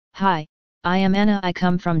Hi, I am Anna. I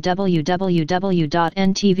come from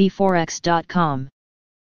www.ntvforex.com.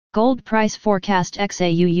 Gold price forecast: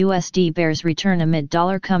 XAU USD bears return amid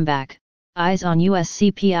dollar comeback. Eyes on US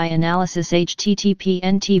CPI Analysis. http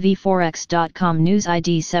ntvforex.com. News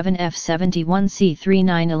ID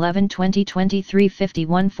 7F71C3911 2023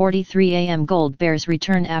 51:43 AM. Gold bears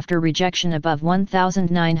return after rejection above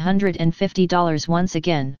 $1,950 once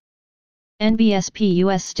again. NBSP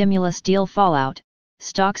US stimulus deal fallout,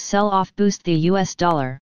 stocks sell-off boost the US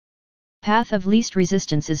dollar. Path of least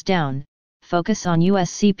resistance is down, focus on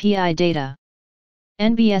US CPI data.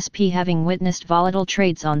 NBSP having witnessed volatile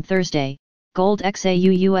trades on Thursday, gold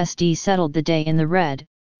XAU USD settled the day in the red,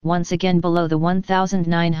 once again below the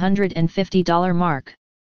 $1,950 mark.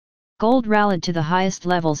 Gold rallied to the highest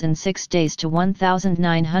levels in 6 days to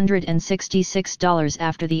 $1,966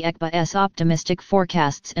 after the ECB's optimistic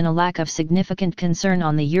forecasts and a lack of significant concern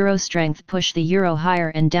on the euro strength pushed the euro higher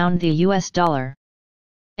and down the US dollar.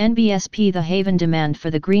 NBSP: the haven demand for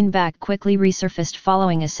the greenback quickly resurfaced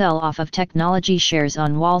following a sell-off of technology shares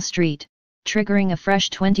on Wall Street, triggering a fresh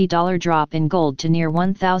 $20 drop in gold to near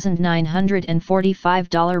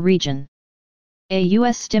 $1,945 region. A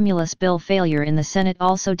U.S. stimulus bill failure in the Senate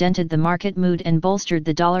also dented the market mood and bolstered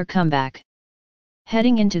the dollar comeback.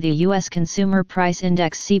 Heading into the U.S. Consumer Price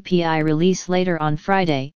Index CPI release later on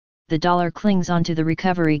Friday, the dollar clings onto the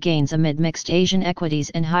recovery gains amid mixed Asian equities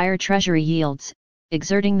and higher Treasury yields,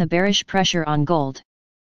 exerting the bearish pressure on gold.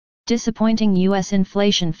 Disappointing U.S.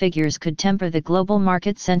 inflation figures could temper the global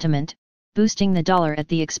market sentiment, boosting the dollar at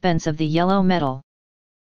the expense of the yellow metal.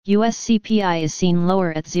 US CPI is seen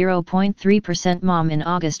lower at 0.3% in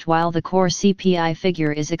August, while the core CPI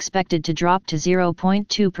figure is expected to drop to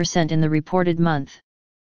 0.2% in the reported month.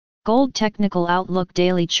 Gold technical outlook.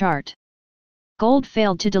 Daily chart. Gold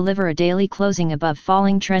failed to deliver a daily closing above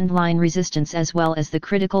falling trendline resistance as well as the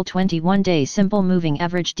critical 21-day simple moving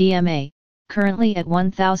average DMA, currently at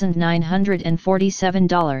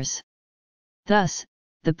 $1,947. Thus,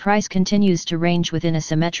 the price continues to range within a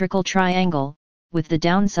symmetrical triangle, with the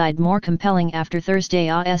downside more compelling after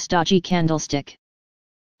Thursday's doji candlestick.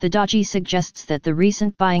 The doji suggests that the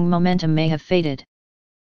recent buying momentum may have faded.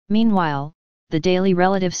 Meanwhile, the daily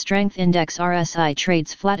relative strength index RSI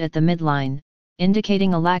trades flat at the midline,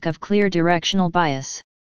 indicating a lack of clear directional bias.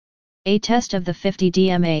 A test of the 50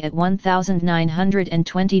 DMA at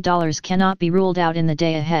 $1,920 cannot be ruled out in the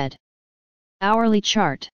day ahead. Hourly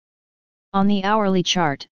chart. On the hourly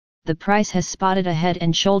chart, the price has spotted a head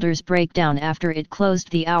and shoulders breakdown after it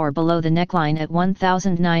closed the hour below the neckline at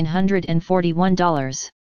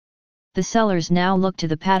 $1,941. The sellers now look to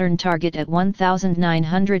the pattern target at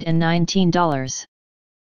 $1,919.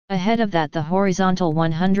 Ahead of that, the horizontal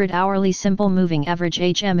 100 hourly simple moving average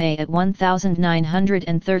HMA at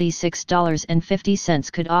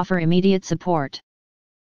 $1,936.50 could offer immediate support.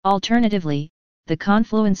 Alternatively, the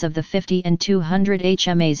confluence of the 50 and 200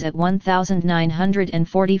 HMAs at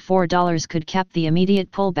 $1,944 could cap the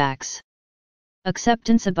immediate pullbacks.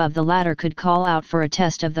 Acceptance above the latter could call out for a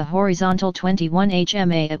test of the horizontal 21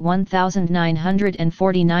 HMA at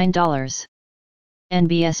 $1,949.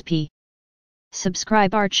 NBSP.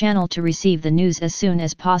 Subscribe our channel to receive the news as soon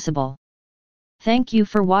as possible. Thank you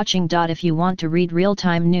for watching. If you want to read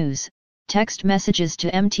real-time news, text messages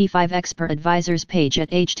to MT5 Expert Advisors page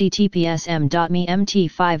at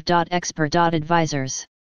https://mt5.expert.advisors.